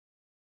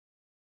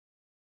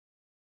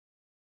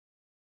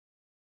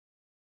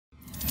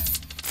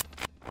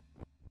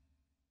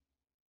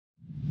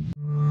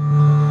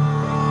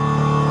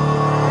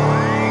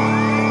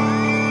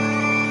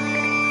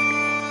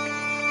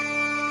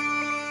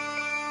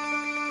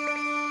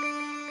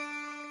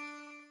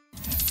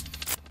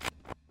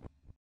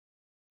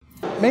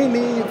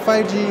Mainly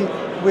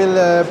 5G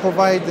will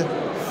provide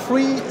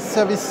three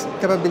service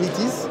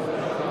capabilities.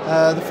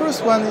 The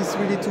first one is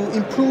really to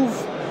improve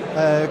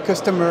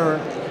customer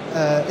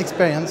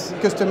experience,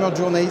 customer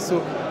journey. So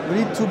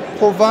we need to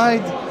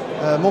provide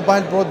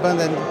mobile broadband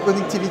and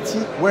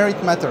connectivity where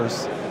it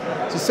matters.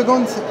 The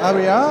second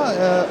area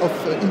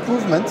of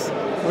improvement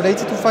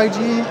related to 5G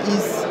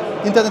is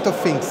Internet of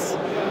Things.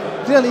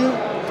 Clearly,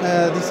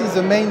 this is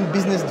the main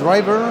business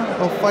driver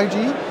of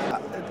 5G.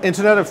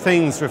 Internet of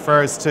Things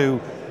refers to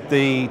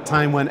the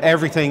time when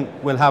everything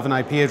will have an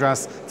IP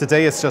address.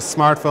 Today it's just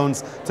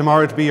smartphones.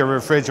 Tomorrow it'll be your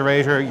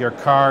refrigerator, your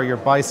car, your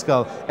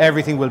bicycle.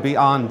 Everything will be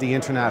on the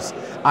internet.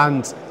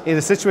 And in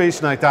a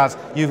situation like that,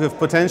 you have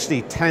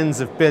potentially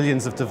tens of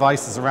billions of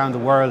devices around the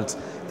world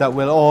that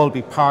will all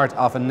be part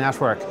of a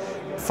network.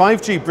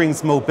 5G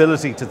brings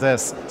mobility to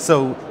this.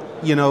 So,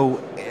 you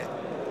know,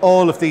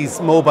 all of these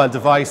mobile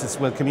devices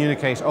will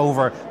communicate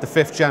over the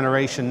 5th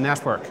generation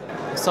network.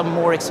 Some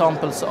more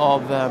examples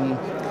of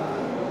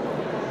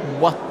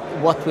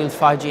what will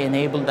 5G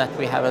enable that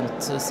we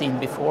haven't seen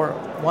before.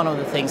 One of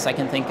the things I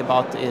can think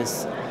about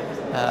is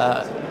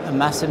a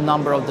massive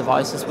number of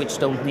devices which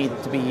don't need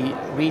to be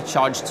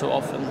recharged so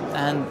often.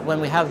 And when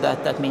we have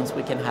that, that means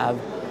we can have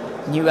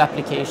new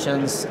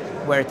applications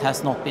where it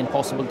has not been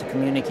possible to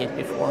communicate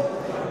before.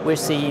 We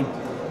see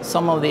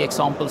some of the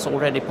examples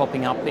already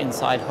popping up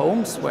inside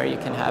homes where you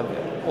can have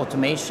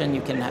automation,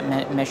 you can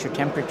measure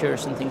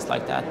temperatures and things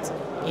like that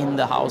in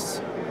the house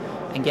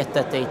and get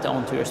that data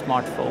onto your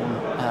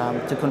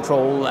smartphone to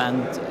control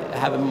and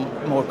have a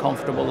more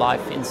comfortable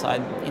life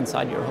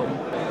inside your home.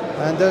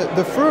 And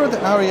the third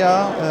area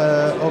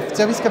of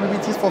service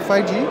capabilities for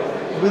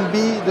 5G will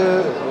be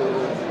the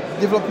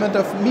development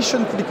of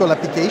mission-critical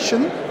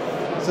application.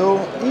 So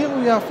here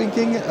we are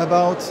thinking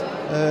about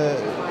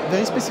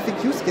very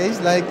specific use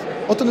case like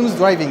autonomous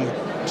driving,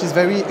 which is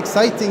very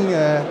exciting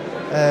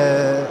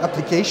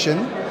application.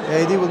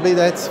 The idea will be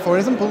that, for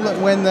example,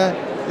 when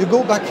you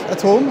go back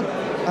at home,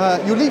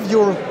 you leave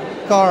your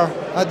car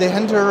at the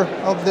enter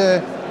of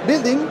the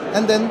building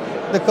and then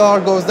the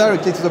car goes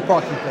directly to the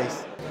parking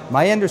place.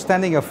 My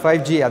understanding of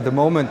 5G at the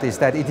moment is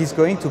that it is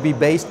going to be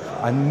based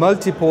on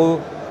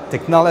multiple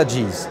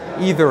technologies,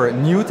 either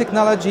new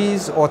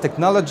technologies or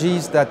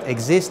technologies that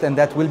exist and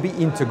that will be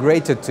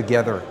integrated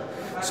together.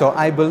 So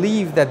I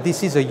believe that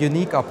this is a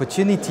unique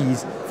opportunity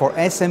for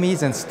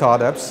SMEs and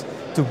startups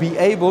to be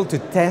able to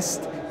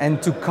test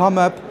and to come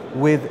up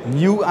with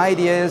new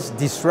ideas,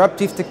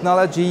 disruptive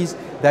technologies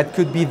that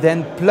could be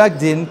then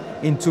plugged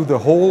into the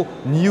whole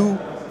new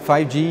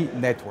 5G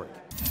network.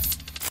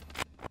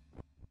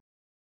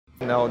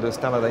 Now the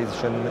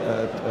standardization,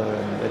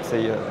 let's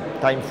say,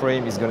 time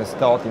frame is going to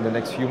start in the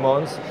next few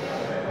months.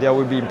 There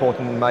will be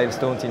important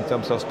milestones in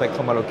terms of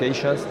spectrum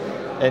allocations,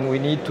 and we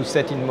need to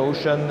set in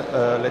motion,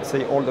 let's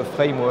say, all the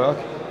framework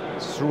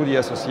through the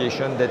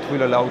association that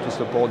will allow to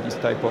support this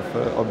type of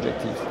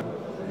objectives.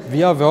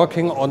 We are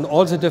working on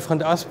all the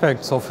different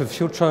aspects of a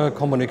future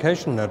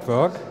communication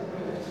network,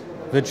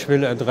 which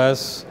will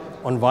address,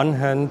 on one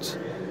hand,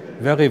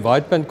 very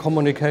wideband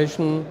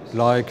communication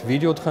like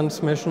video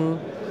transmission,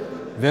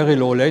 very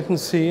low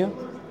latency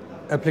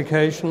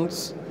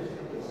applications.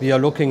 We are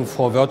looking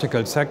for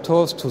vertical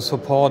sectors to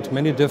support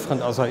many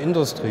different other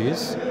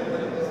industries.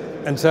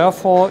 And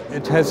therefore,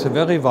 it has a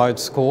very wide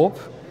scope,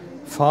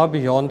 far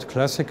beyond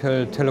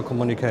classical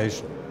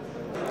telecommunication.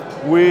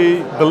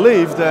 We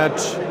believe that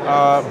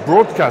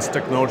broadcast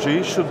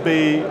technology should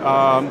be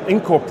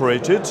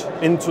incorporated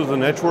into the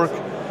network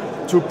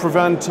to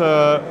prevent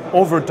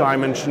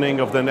over-dimensioning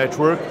of the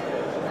network,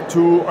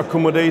 to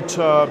accommodate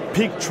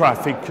peak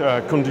traffic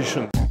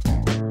conditions.